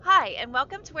and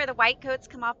welcome to Where the White Coats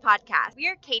Come Off podcast. We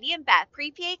are Katie and Beth,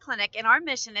 pre-PA Clinic, and our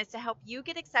mission is to help you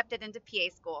get accepted into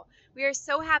PA school. We are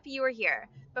so happy you are here.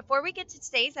 Before we get to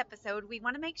today's episode, we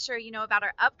want to make sure you know about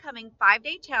our upcoming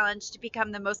 5-day challenge to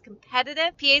become the most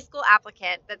competitive PA school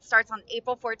applicant that starts on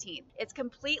April 14th. It's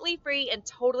completely free and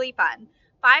totally fun.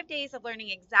 5 days of learning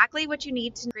exactly what you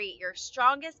need to create your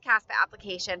strongest CASPA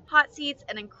application, hot seats,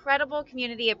 an incredible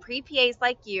community of pre-PAs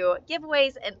like you,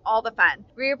 giveaways, and all the fun.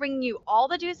 We are bringing you all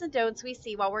the do's and don'ts we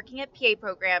see while working at PA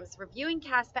programs, reviewing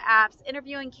CASPA apps,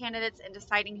 interviewing candidates, and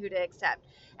deciding who to accept.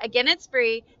 Again, it's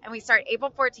free, and we start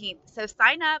April 14th. So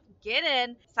sign up, get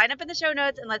in, sign up in the show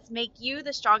notes, and let's make you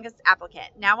the strongest applicant.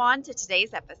 Now on to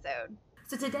today's episode.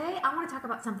 So today I want to talk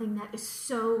about something that is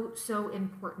so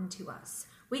important to us.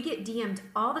 We get DM'd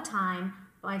all the time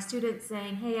by students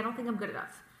saying, hey, I don't think I'm good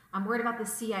enough. I'm worried about the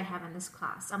C I have in this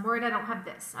class. I'm worried I don't have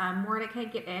this. I'm worried I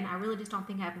can't get in. I really just don't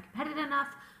think I'm competitive enough,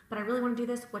 but I really want to do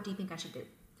this. What do you think I should do?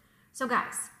 So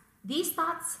guys, these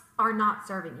thoughts are not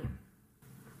serving you.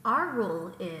 Our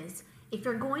rule is if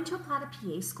you're going to apply to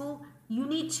PA school, you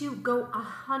need to go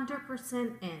 100%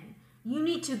 in. You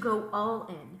need to go all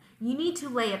in. You need to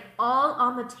lay it all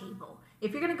on the table.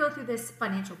 If you're going to go through this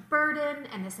financial burden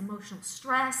and this emotional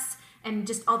stress and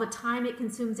just all the time it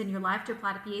consumes in your life to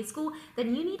apply to PA school,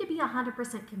 then you need to be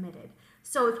 100% committed.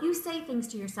 So if you say things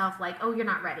to yourself like, oh, you're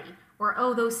not ready, or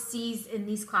oh, those C's in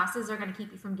these classes are going to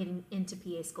keep you from getting into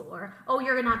PA school, or oh,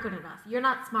 you're not good enough, you're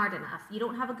not smart enough, you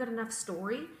don't have a good enough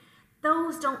story,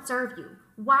 those don't serve you.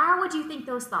 Why would you think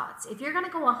those thoughts? If you're going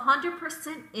to go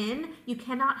 100% in, you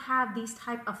cannot have these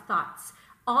type of thoughts.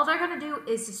 All they're going to do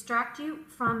is distract you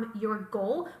from your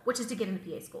goal, which is to get into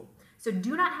PA school. So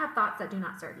do not have thoughts that do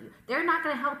not serve you. They're not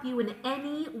going to help you in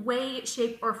any way,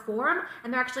 shape, or form,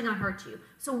 and they're actually going to hurt you.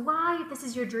 So why, if this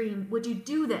is your dream, would you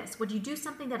do this? Would you do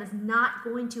something that is not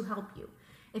going to help you?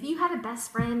 If you had a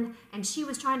best friend and she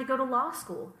was trying to go to law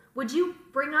school, would you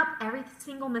bring up every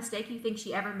single mistake you think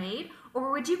she ever made?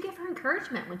 Or would you give her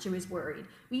encouragement when she was worried?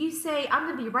 Will you say, I'm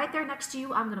going to be right there next to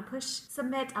you. I'm going to push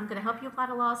submit. I'm going to help you apply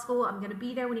to law school. I'm going to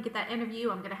be there when you get that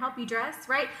interview. I'm going to help you dress,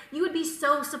 right? You would be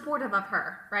so supportive of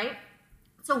her, right?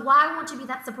 So why won't you be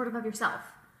that supportive of yourself?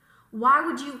 Why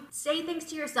would you say things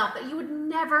to yourself that you would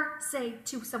never say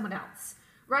to someone else?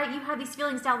 Right? You have these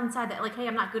feelings down inside that like, hey,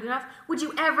 I'm not good enough. Would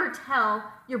you ever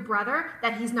tell your brother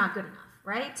that he's not good enough,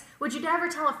 right? Would you ever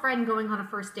tell a friend going on a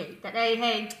first date that,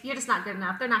 hey, you're just not good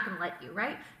enough. They're not going to like you,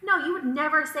 right? No, you would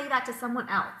never say that to someone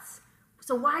else.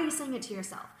 So why are you saying it to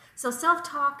yourself? So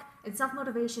self-talk and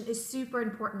self-motivation is super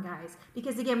important, guys,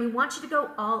 because again, we want you to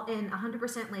go all in,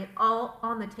 100%, lay it all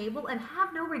on the table and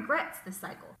have no regrets this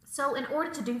cycle. So in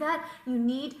order to do that, you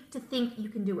need to think you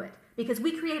can do it because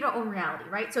we create our own reality,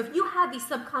 right? So if you have these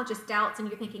subconscious doubts and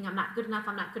you're thinking, I'm not good enough,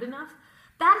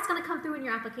 that is going to come through in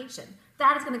your application.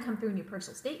 That is going to come through in your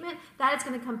personal statement. That is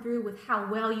going to come through with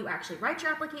how well you actually write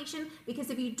your application. Because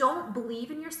if you don't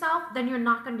believe in yourself, then you're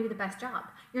not going to do the best job.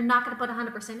 You're not going to put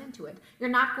 100% into it. You're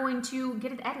not going to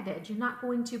get it edited. You're not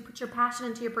going to put your passion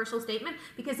into your personal statement.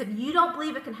 Because if you don't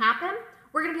believe it can happen,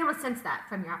 we're going to be able to sense that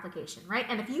from your application, right?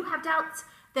 And if you have doubts,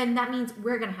 then that means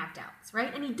we're going to have doubts,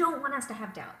 right? And you don't want us to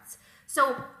have doubts.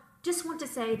 So just want to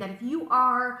say that if you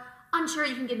are unsure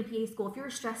you can get into PA school, if you're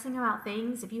stressing about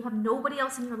things, if you have nobody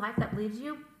else in your life that believes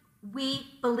you, we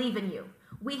believe in you.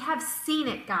 We have seen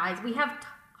it, guys. We have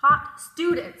taught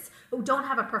students who don't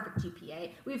have a perfect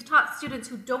GPA. We've taught students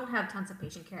who don't have tons of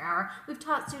patient care hour. We've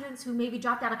taught students who maybe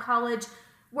dropped out of college,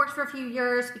 worked for a few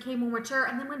years, became more mature,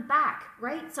 and then went back,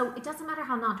 right? So it doesn't matter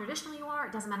how non-traditional you are.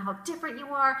 It doesn't matter how different you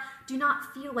are. Do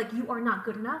not feel like you are not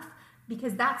good enough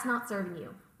because that's not serving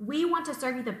you. We want to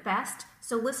serve you the best,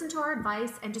 so listen to our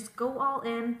advice and just go all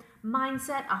in,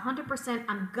 mindset 100%,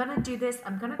 I'm gonna do this,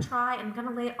 I'm gonna try, I'm gonna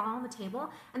lay it all on the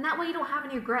table, and that way you don't have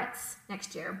any regrets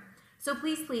next year. So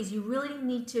please, you really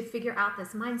need to figure out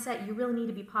this mindset. You really need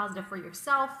to be positive for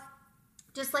yourself,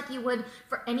 just like you would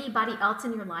for anybody else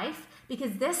in your life,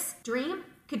 because this dream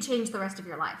could change the rest of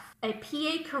your life. A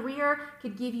PA career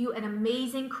could give you an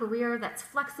amazing career that's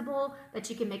flexible, that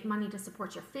you can make money to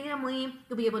support your family.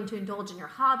 You'll be able to indulge in your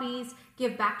hobbies,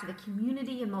 give back to the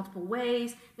community in multiple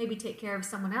ways, maybe take care of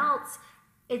someone else.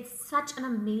 It's such an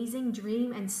amazing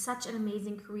dream and such an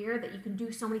amazing career that you can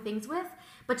do so many things with,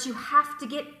 but you have to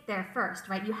get there first,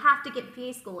 right? You have to get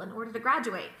PA school in order to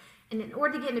graduate. And in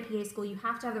order to get into PA school, you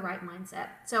have to have the right mindset.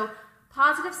 So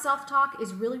positive self-talk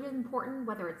is really, really important,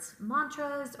 whether it's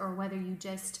mantras or whether you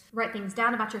just write things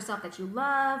down about yourself that you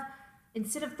love.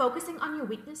 Instead of focusing on your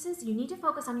weaknesses, you need to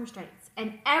focus on your strengths.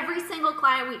 And every single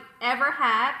client we ever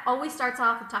had always starts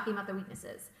off with talking about their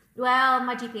weaknesses. Well,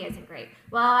 my GPA isn't great.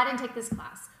 Well, I didn't take this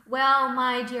class. Well,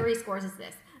 my GRE scores is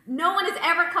this. No one has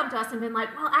ever come to us and been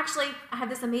like, well, actually, I have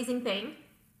this amazing thing.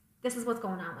 This is what's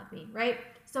going on with me, right?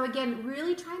 So again,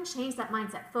 really try and change that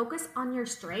mindset. Focus on your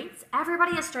strengths.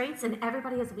 Everybody has strengths and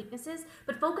everybody has weaknesses,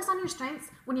 but focus on your strengths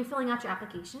when you're filling out your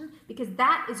application, because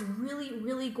that is really,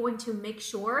 really going to make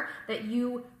sure that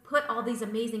you put all these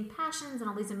amazing passions and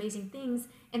all these amazing things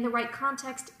in the right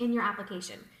context in your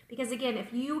application. Because again,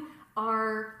 if you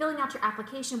are filling out your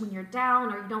application when you're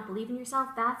down or you don't believe in yourself,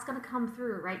 that's going to come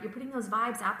through, right? You're putting those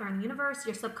vibes out there in the universe.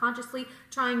 You're subconsciously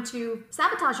trying to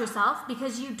sabotage yourself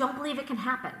because you don't believe it can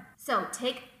happen. So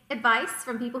take advice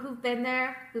from people who've been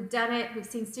there, who've done it, who've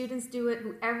seen students do it,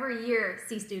 who every year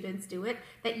see students do it,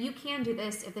 that you can do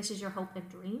this if this is your hope and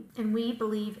dream. And we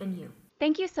believe in you.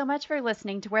 Thank you so much for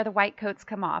listening to Where the White Coats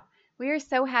Come Off. We are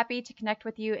so happy to connect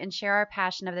with you and share our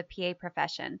passion of the PA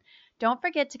profession. Don't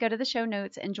forget to go to the show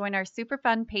notes and join our super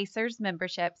fun Pacers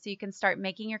membership so you can start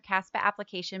making your CASPA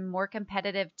application more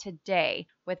competitive today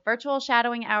with virtual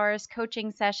shadowing hours,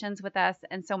 coaching sessions with us,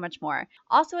 and so much more.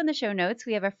 Also in the show notes,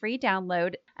 we have a free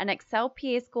download, an Excel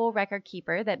PA School record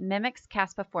keeper that mimics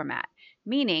CASPA format,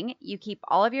 meaning you keep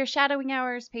all of your shadowing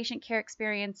hours, patient care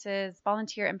experiences,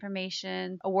 volunteer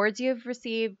information, awards you have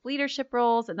received, leadership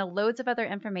roles, and the loads of other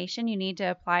information you need to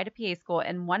apply to PA School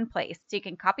in one place so you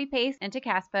can copy paste into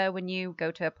CASPA when you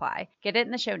go to apply. Get it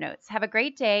in the show notes. Have a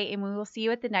great day, and we will see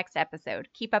you at the next episode.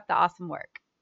 Keep up the awesome work.